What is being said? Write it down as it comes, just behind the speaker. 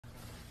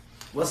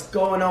What's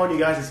going on, you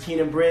guys? It's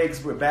Keenan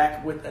Briggs. We're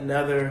back with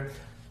another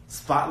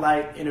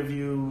spotlight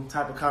interview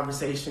type of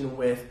conversation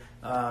with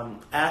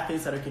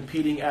athletes that are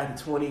competing at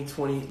the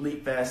 2020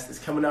 Leap Fest. It's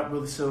coming up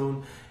really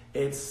soon.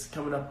 It's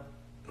coming up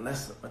in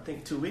less, I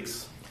think, 2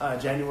 weeks,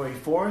 January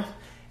 4th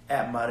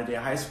at Mater Dei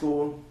High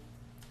School.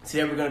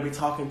 Today we're going to be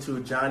talking to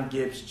John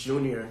Gibbs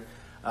Jr.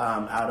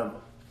 Out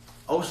of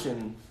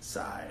Oceanside.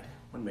 I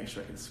want to make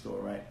sure I get the score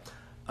right.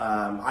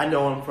 I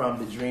know him from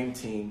the Dream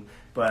Team,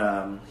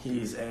 but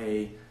he's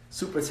a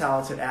super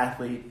talented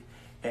athlete,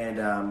 and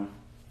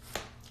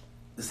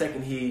the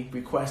second he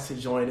requests to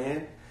join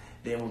in,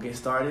 then we'll get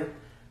started.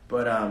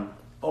 But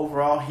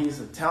overall,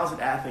 he's a talented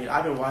athlete.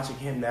 I've been watching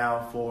him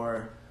now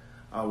for,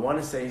 I want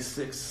to say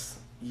 6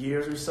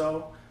 years or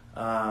so,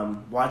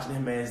 watching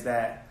him as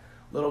that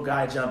little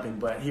guy jumping.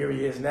 But here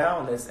he is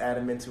now. Let's add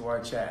him into our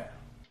chat.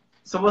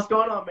 So what's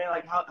going on, man?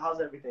 Like, how's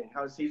everything?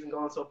 How's the season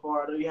going so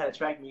far? I know you had a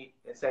track meet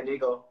in San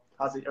Diego.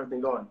 How's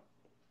everything going?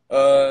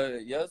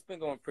 Yeah, it's been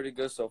going pretty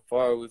good so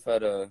far. We've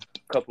had a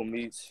couple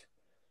meets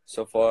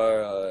so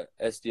far,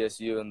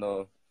 SDSU and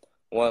the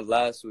one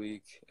last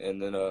week, and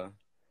then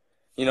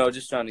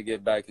just trying to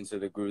get back into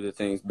the groove of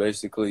things.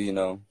 Basically,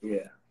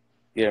 Yeah.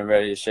 getting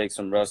ready to shake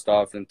some rust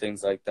off and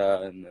things like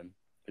that, and then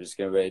just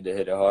getting ready to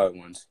hit it hard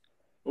once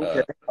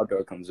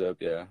outdoor comes up.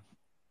 Yeah.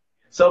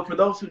 So for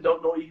those who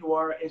don't know who you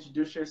are,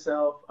 introduce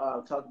yourself.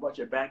 Talk about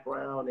your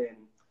background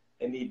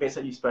and the events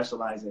that you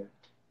specialize in.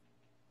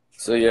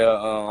 So yeah,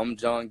 I'm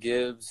John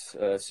Gibbs,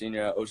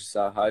 senior at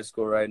Oceanside High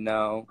School right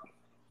now.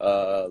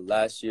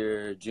 Last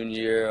year,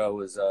 junior year, I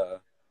was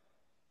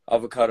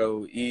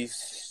Avocado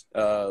East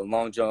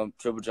long jump,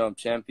 triple jump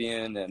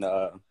champion, and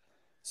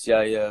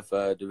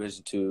CIF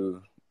Division II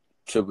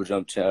triple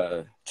jump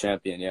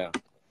champion. Yeah,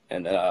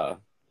 and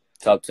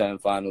top 10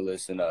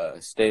 finalist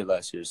in state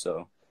last year.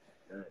 So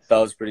Nice. that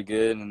was pretty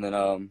good. And then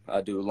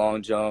I do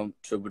long jump,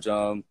 triple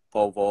jump,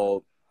 pole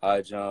vault,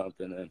 high jump,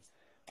 and then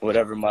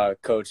whatever my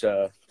coach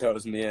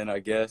throws me in, I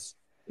guess.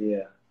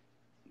 Yeah.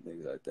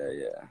 Things like that,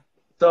 yeah.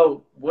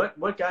 So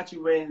what got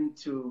you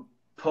into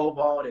pole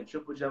vault and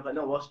triple jump? I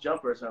know most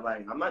jumpers are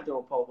like, I'm not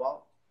doing pole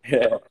vault.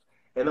 Yeah.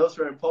 And those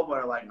who are in pole vault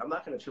are like, I'm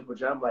not going to triple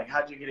jump. Like,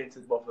 how'd you get into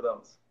both of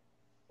those?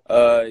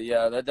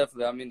 Yeah, that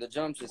definitely. I mean, the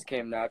jumps just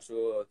came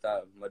natural with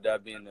my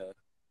dad being a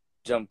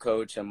jump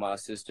coach and my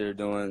sister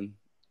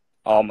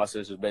all my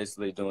sisters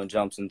basically doing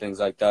jumps and things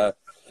like that.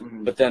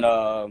 Mm-hmm. But then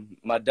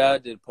my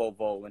dad did pole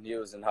vault when he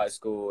was in high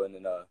school, and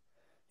then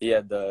he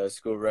had the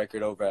school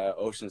record over at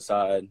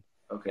Oceanside.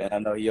 Okay. And I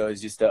know he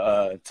always used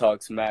to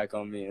talk smack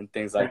on me and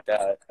things like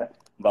that.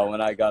 But when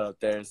I got up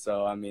there,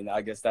 so I mean,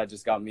 I guess that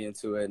just got me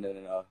into it, and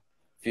then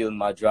feeling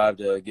my drive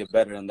to get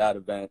better in that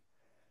event,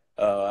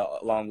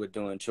 along with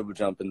doing triple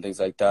jump and things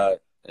like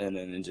that. And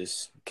then it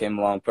just came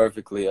along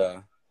perfectly.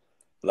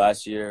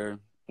 Last year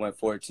went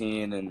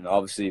 14 and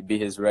obviously beat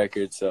his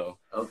record, so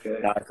Okay.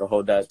 now I can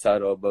hold that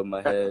title above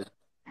my head,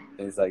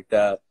 things like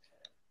that.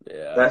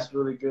 Yeah. That's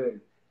really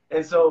good.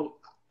 And so,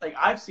 like,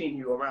 I've seen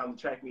you around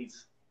the track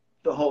meets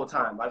the whole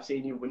time. I've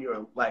seen you when you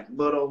were, like,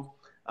 little.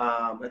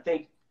 I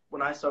think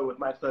when I started with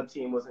my club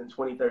team was in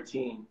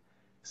 2013.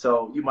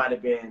 So you might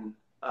have been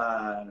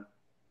how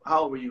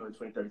old were you in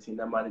 2013?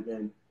 That might have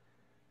been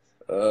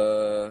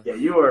yeah,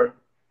 you were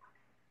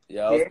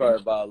I was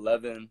probably about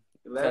 10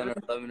 or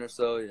 11 or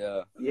so,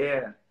 yeah.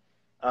 Yeah.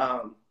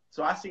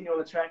 So I seen you on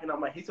the track, and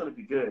I'm like, he's going to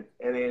be good.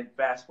 And then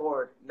fast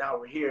forward, now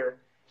we're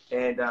here.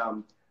 And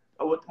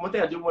one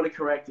thing I do want to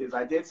correct is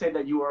I did say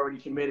that you were already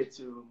committed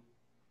to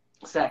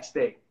Sac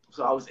State.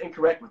 So I was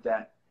incorrect with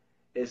that.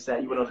 Is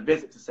that you went on a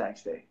visit to Sac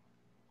State.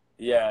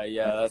 Yeah,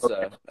 that's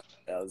that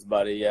was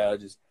about it. Yeah,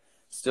 just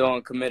still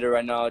uncommitted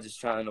right now, just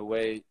trying to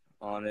wait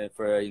on it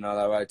for,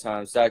 that right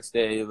time. Sac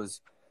State, it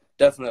was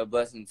definitely a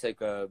blessing to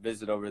take a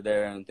visit over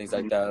there and things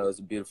like that. It was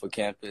a beautiful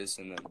campus,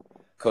 and then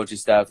coaching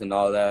staff and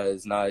all that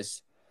is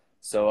nice.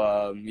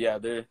 So yeah,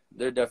 they're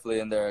definitely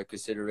in their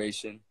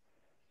consideration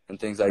and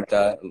things like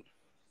that.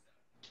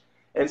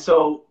 And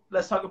so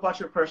let's talk about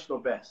your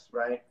personal best,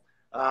 right?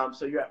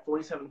 So you're at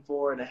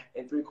 47.4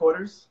 and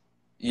 3/4.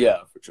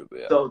 Yeah, for triple.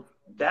 Yeah. So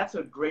that's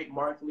a great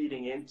mark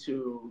leading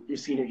into your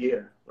senior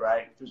year,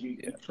 right? Because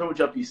triple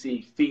jump, you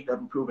see feet of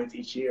improvements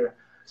each year.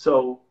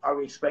 So are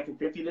we expecting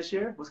 50 this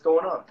year? What's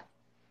going on?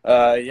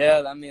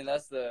 Yeah, I mean,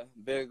 that's the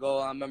big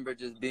goal. I remember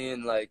just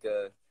being like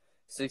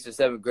 6th or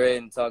 7th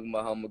grade and talking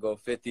about how I'm going to go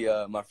 50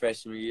 my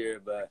freshman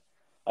year. But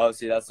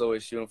obviously that's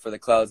always shooting for the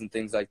clouds and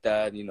things like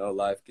that.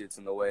 Life gets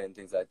in the way and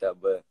things like that.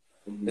 But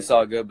it's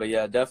all good. But,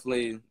 yeah,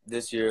 definitely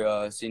this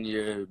year, senior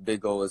year,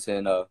 big goal is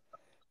in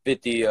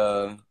 50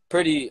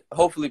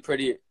 hopefully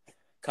pretty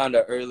kind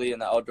of early in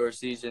the outdoor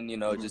season,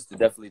 just to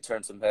definitely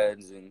turn some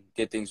heads and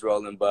get things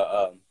rolling.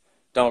 But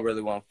don't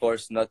really want to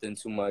force nothing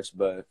too much.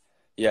 But,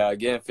 yeah,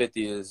 getting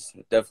 50 is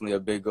definitely a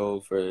big goal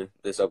for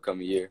this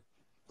upcoming year.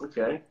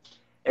 Okay.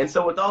 And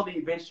so with all the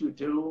events you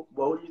do,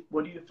 what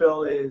do you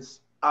feel is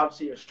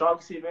obviously your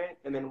strongest event,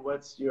 and then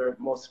what's your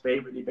most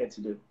favorite event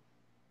to do?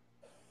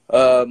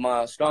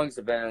 My strongest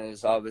event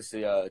is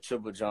obviously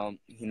triple jump.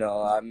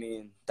 I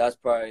mean, that's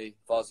probably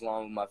falls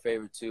along with my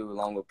favorite too,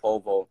 along with pole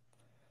vault.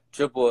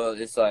 triple,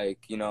 it's like,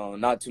 you know,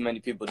 not too many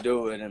people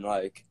do it, and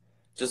like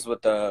just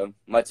with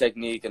my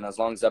technique, and as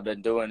long as I've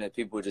been doing it,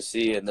 people just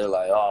see it and they're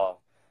like, oh,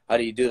 how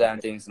do you do that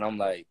and things, and I'm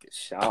like,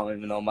 I don't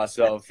even know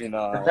myself, you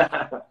know.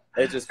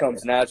 It just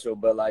comes natural,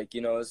 but like,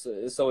 you know,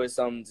 it's always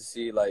something to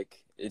see.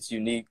 Like, it's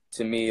unique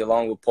to me,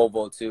 along with pole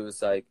vault too.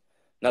 It's like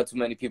not too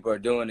many people are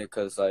doing it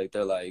because like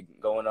they're like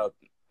going up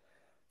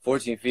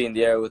 14 feet in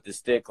the air with the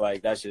stick,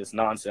 like that's just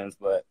nonsense.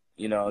 But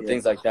you know, Yeah.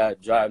 things like that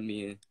drive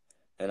me,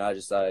 and I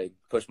just like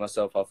push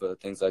myself off of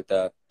things like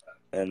that,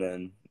 and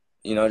then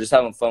you know, just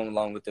having fun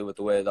along with it, with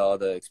the way that all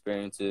the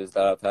experiences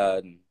that I've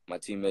had and my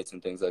teammates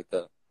and things like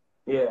that.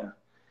 Yeah.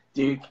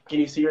 Can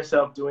you see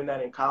yourself doing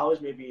that in college?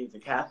 Maybe as a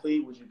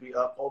decathlete, would you be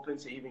open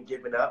to even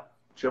giving up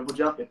triple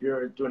jump if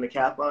you're doing a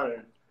decathlon?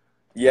 Or,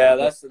 Yeah,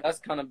 that's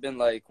kind of been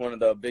like one of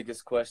the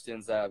biggest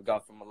questions that I've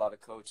got from a lot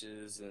of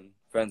coaches and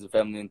friends and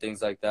family and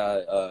things like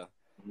that.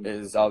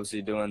 Is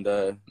obviously doing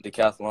the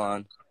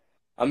decathlon.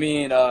 I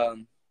mean,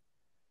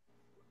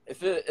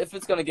 if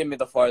it's gonna get me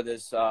the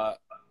farthest,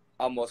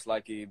 I'll most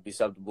likely be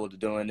susceptible to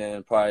doing it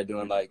and probably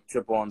doing like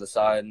triple on the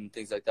side and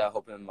things like that.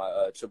 Hoping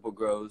my triple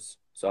grows,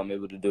 so I'm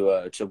able to do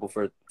a triple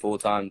for full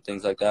time,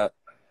 things like that.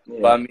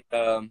 But yeah. I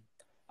mean,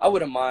 I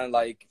wouldn't mind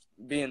like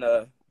being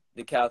a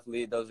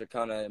decathlete. Those are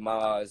kind of in my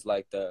eyes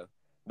like the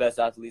best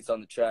athletes on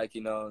the track.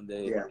 You know,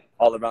 they Yeah.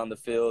 all around the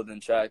field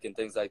and track and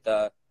things like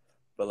that.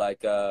 But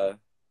like,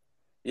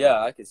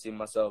 yeah, I could see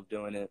myself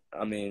doing it.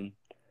 I mean,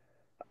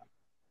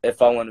 if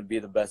I want to be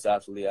the best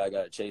athlete, I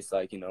gotta chase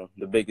like, you know,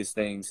 the biggest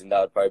things, and that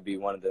would probably be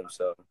one of them.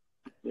 So,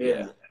 yeah.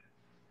 Yeah.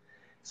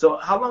 So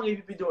how long have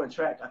you been doing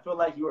track? I feel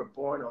like you were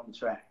born on the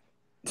track.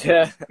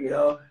 Yeah, You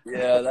know?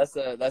 yeah,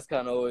 that's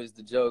kind of always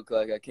the joke.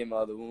 Like I came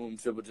out of the womb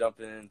triple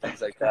jumping and things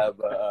like that.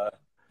 But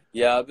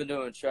yeah, I've been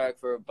doing track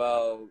for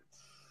about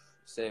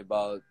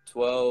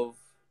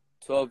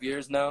 12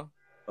 years now.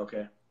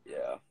 Okay.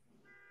 Yeah.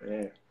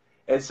 Yeah.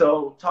 And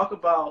so talk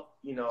about,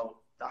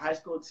 the high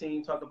school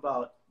team, talk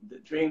about the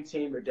dream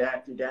team, your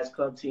dad's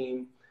club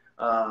team,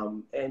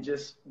 and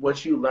just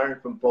what you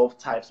learned from both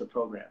types of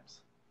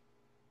programs.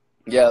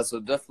 Yeah, so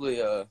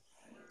definitely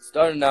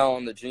starting out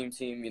on the dream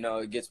team, you know,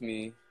 it gets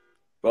me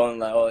going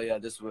like, oh yeah,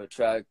 this is what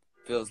track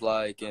feels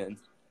like, and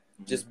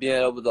just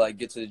being able to like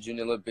get to the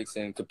Junior Olympics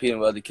and competing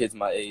with other kids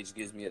my age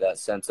gives me that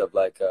sense of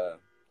like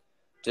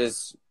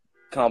just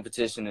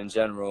competition in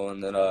general.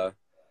 And then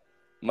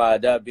my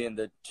dad being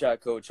the track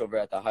coach over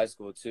at the high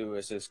school too,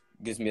 it just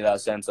gives me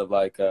that sense of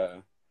like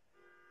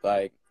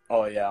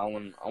oh yeah,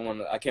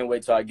 I can't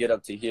wait till I get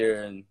up to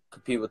here and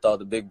compete with all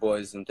the big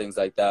boys and things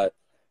like that.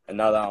 And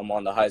now that I'm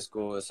on the high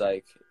school, it's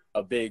like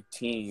a big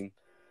team,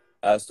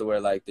 as to where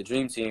like the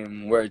dream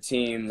team, we're a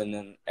team, and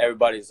then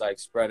everybody's like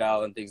spread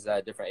out and things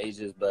at different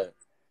ages, but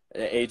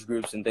age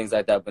groups and things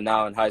like that. But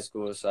now in high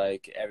school, it's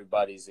like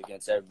everybody's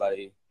against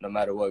everybody, no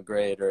matter what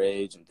grade or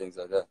age and things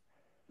like that.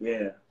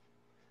 Yeah.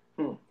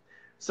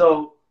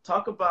 So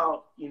talk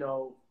about,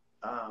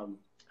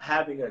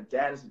 having a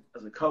dad as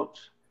a coach.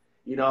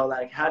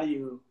 Like how do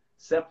you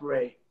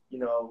separate,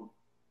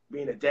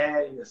 being a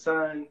dad and a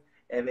son,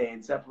 and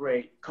then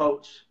separate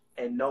coach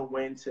and know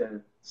when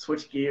to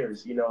switch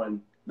gears,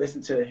 and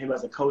listen to him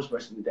as a coach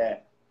versus a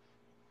dad.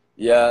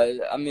 Yeah,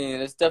 I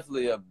mean, it's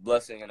definitely a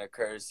blessing and a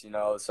curse. You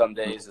know, some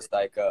days it's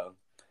like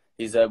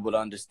he's able to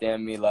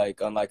understand me.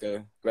 Like, unlike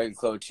a great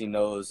coach, he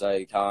knows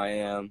like how I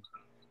am,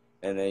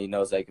 and then he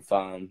knows like if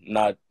I'm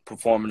not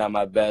performing at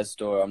my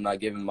best or I'm not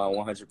giving my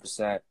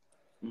 100%.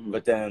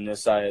 But then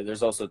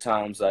there's also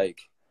times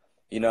like,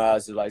 you know,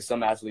 as like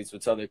some athletes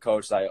would tell their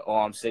coach like, "Oh,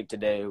 I'm sick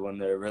today," when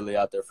they're really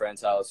at their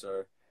friend's house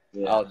or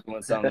out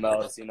doing something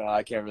else. You know,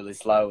 I can't really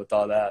slide with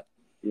all that.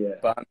 Yeah.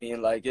 But I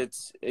mean, like it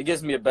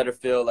gives me a better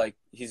feel. Like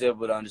he's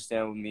able to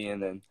understand with me,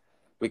 and then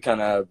we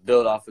kind of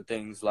build off of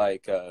things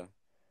like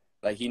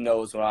he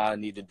knows what I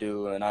need to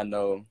do, and I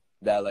know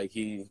that like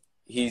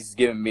he's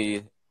giving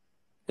me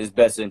his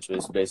best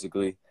interest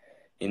basically,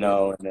 you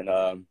know. And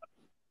then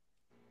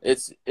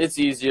it's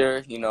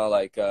easier, you know,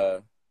 like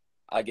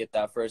I get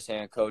that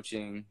firsthand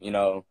coaching, you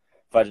know,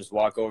 if I just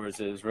walk over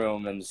to his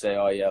room and say,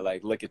 oh yeah,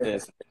 like look at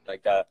this,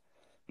 like that.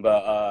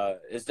 But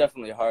it's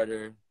definitely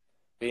harder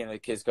being a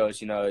kids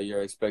coach. You know,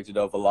 you're expected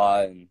of a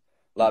lot, and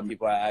a lot of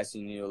people are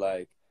asking you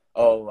like,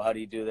 oh, how do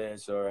you do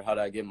this, or how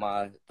do I get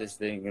this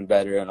thing and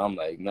better? And I'm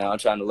like, man, I'm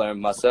trying to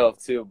learn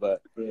myself too.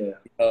 But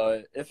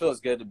it feels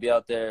good to be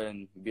out there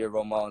and be a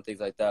role model and things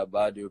like that.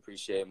 But I do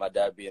appreciate my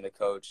dad being a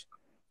coach.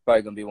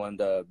 Probably gonna be one of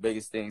the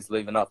biggest things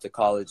leaving off to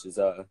college is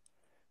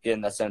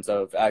getting that sense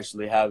of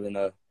actually having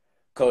a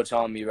coach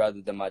on me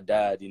rather than my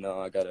dad. You know,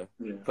 I gotta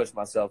push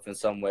myself in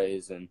some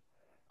ways and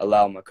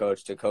allow my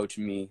coach to coach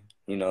me.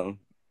 You know,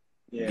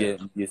 get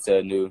used to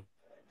a new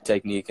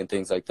technique and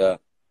things like that.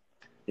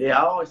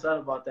 Yeah, I always thought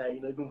about that.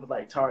 Even with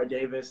like Tara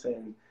Davis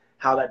and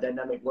how that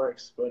dynamic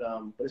works. But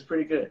it's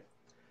pretty good.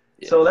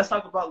 Yeah. So let's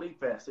talk about Leap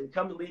Fest. So you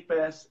come to Leap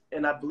Fest,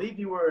 and I believe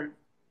you were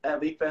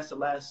at Leap Fest the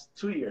last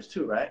 2 years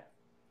too, right?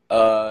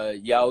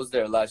 Yeah, I was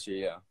there last year.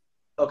 Yeah.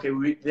 Okay,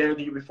 were you there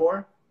the year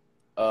before?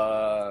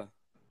 I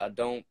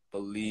don't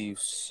believe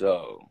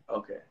so.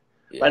 Okay.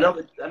 But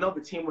Yeah. I know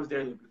the team was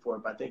there before,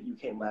 but I think you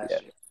came Yeah.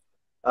 last year.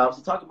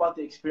 So talk about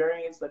the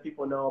experience. Let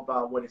people know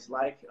about what it's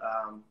like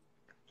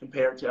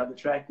compared to other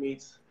track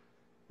meets.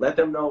 Let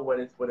them know what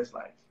it's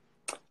like.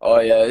 Oh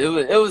yeah,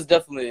 it was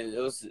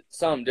definitely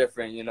something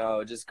different,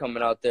 just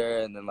coming out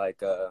there and then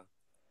like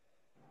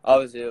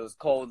obviously it was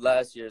cold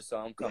last year, so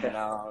I'm coming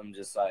Yeah, out, I'm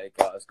just like,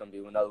 oh, it's gonna be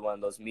another one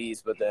of those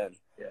meets. But then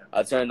yeah,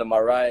 I turn to my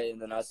right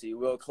and then I see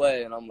Will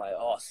Clay and I'm like,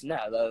 oh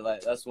snap,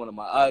 that's one of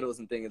my idols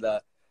and thinking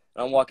that.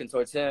 And I'm walking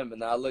towards him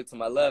and then I look to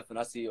my left and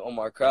I see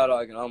Omar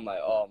Craddock and I'm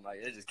like, oh my,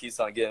 it just keeps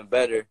on getting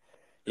better.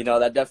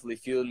 That definitely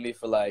fueled me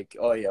for like,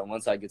 oh yeah,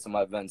 once I get to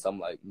my events, I'm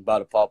like about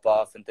to pop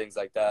off and things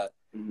like that.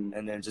 mm-hmm.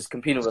 And then just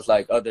competing with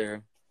like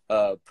other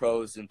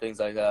pros and things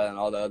like that and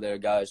all the other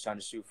guys trying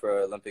to shoot for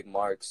Olympic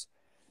marks.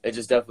 It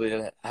just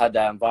definitely had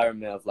that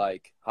environment of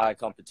like high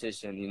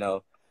competition,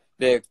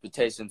 big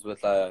expectations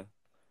with a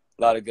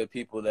lot of good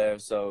people there.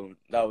 So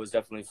that was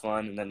definitely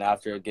fun. And then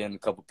after getting a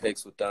couple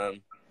pics with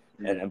them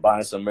and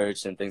buying some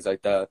merch and things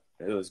like that,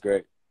 it was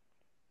great.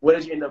 What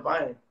did you end up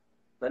buying?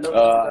 I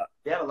know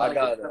they had a I lot of good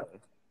got stuff.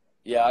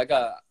 yeah,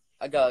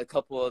 I got a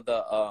couple of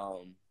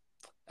the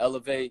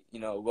Elevate,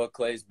 Will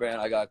Clay's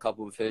brand. I got a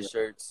couple of his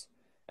shirts,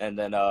 and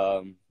then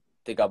I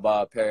think I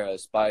bought a pair of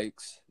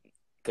spikes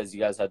because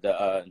you guys had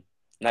the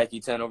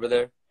Nike 10 over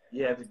there.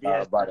 Yeah, the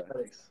BS Bought it.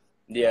 Athletics.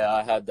 Yeah,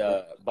 I had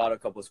bought a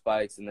couple of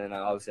spikes, and then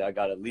obviously I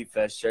got a Leap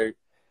Fest shirt,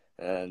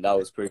 and that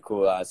was pretty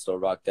cool. I still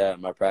rock that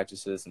in my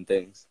practices and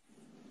things.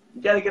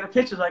 You got to get a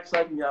picture so I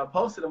can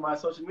post it on my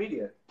social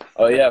media.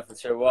 Oh yeah, for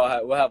sure.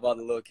 We'll have all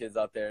the little kids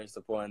out there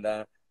supporting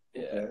that.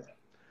 Yeah. Okay.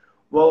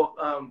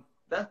 Well,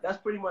 that's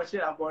pretty much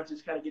it. I wanted to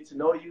just kind of get to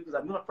know you because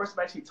I'm the first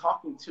time actually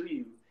talking to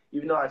you,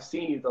 even though I've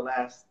seen you the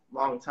last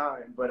long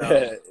time. But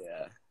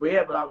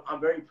Yeah. But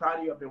I'm very proud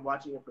of you. I've been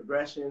watching your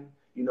progression, and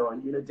you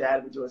and your dad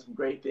have been doing some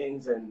great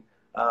things, and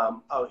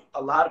a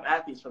lot of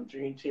athletes from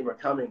Dream Team are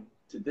coming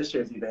to this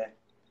year's event.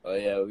 Oh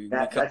yeah,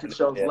 That just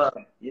shows love,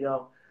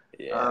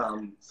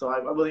 Yeah. So I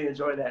really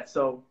enjoy that.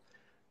 So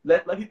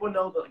let people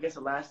know that I guess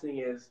the last thing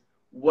is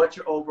what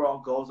your overall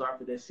goals are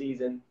for this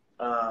season.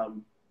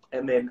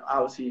 And then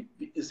obviously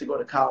is to go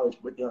to college,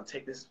 but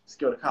take this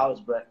skill to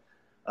college. But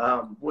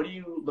what are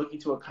you looking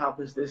to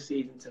accomplish this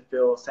season to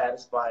feel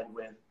satisfied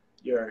with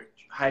your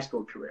high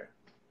school career?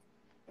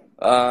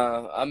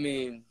 I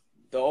mean,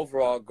 the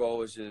overall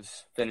goal is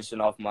just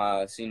finishing off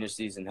my senior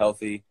season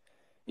healthy.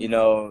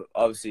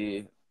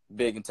 Obviously,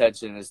 big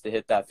intention is to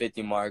hit that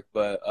 50 mark,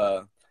 but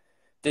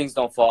things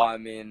don't fall. I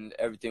mean,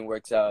 everything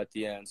works out at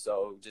the end.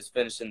 So just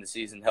finishing the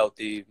season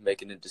healthy,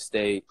 making it to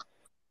state,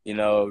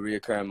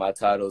 reoccurring my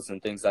titles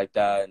and things like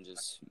that, and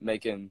just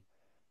making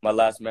my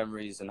last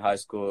memories in high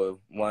school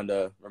one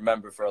to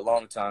remember for a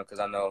long time. Because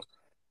I know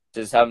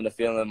just having the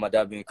feeling, my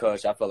dad being a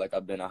coach, I felt like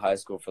I've been in high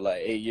school for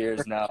like 8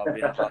 years now,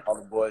 being around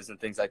all the boys and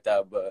things like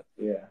that. But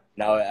yeah,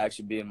 now it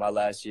actually being my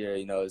last year,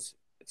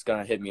 it's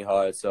gonna hit me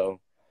hard. So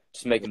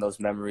just making those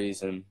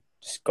memories and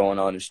just going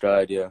on in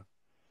stride. Yeah.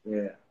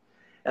 Yeah.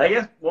 And I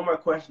guess one more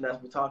question as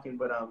we're talking,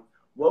 but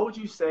what would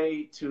you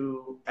say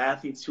to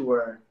athletes who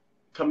are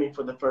coming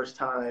for the first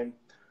time,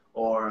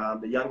 or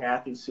the young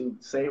athletes who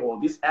say, well,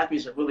 these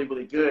athletes are really,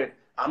 really good,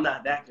 I'm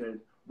not that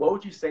good? What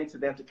would you say to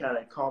them to kind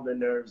of calm their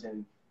nerves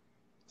and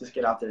just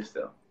get out there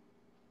still?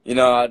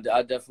 I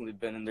definitely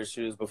been in their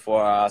shoes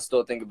before. I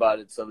still think about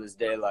it till this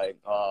day, like,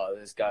 oh,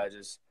 this guy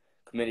just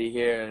committed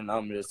here, and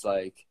I'm just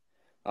like,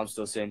 I'm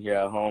still sitting here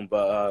at home.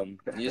 But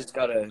you just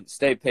gotta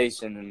stay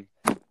patient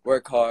and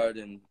work hard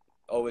and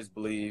always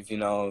believe.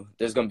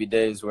 There's gonna be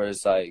days where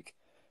it's like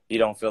you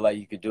don't feel like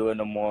you could do it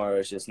no more.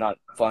 It's just not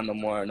fun no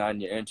more, not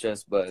in your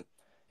interest. But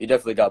you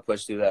definitely got to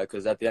push through that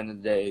because at the end of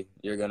the day,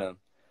 you're gonna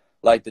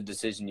like the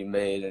decision you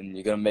made, and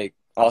you're gonna make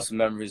awesome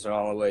memories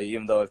along the way.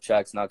 Even though if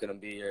track's not gonna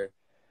be your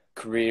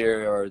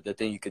career or the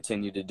thing you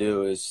continue to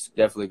do, is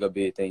definitely gonna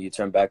be a thing you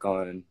turn back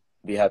on and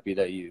be happy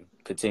that you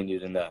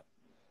continued in that.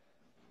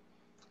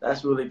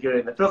 That's really good.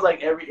 And it feels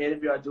like every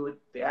interview I do with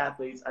the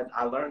athletes,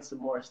 I learn some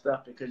more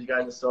stuff because you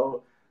guys are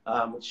so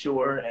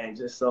mature and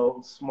just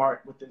so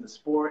smart within the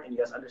sport, and you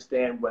guys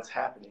understand what's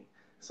happening.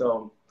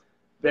 So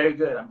very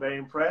good. I'm very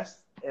impressed,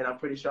 and I'm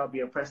pretty sure I'll be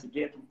impressed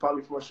again,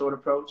 probably from a short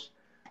approach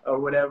or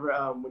whatever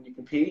when you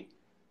compete.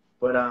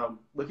 But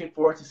looking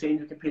forward to seeing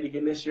you compete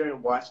again this year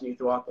and watching you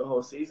throughout the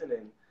whole season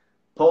and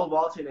pole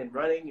vaulting and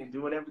running and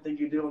doing everything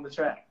you do on the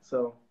track.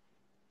 So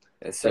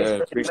Yes, thanks sir. for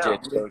hanging Appreciate out.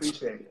 it, Really Coach.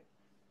 appreciate it.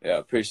 Yeah,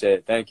 appreciate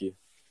it. Thank you.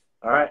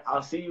 All right.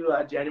 I'll see you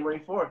January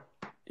 4th.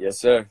 Yes,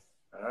 sir.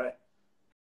 All right.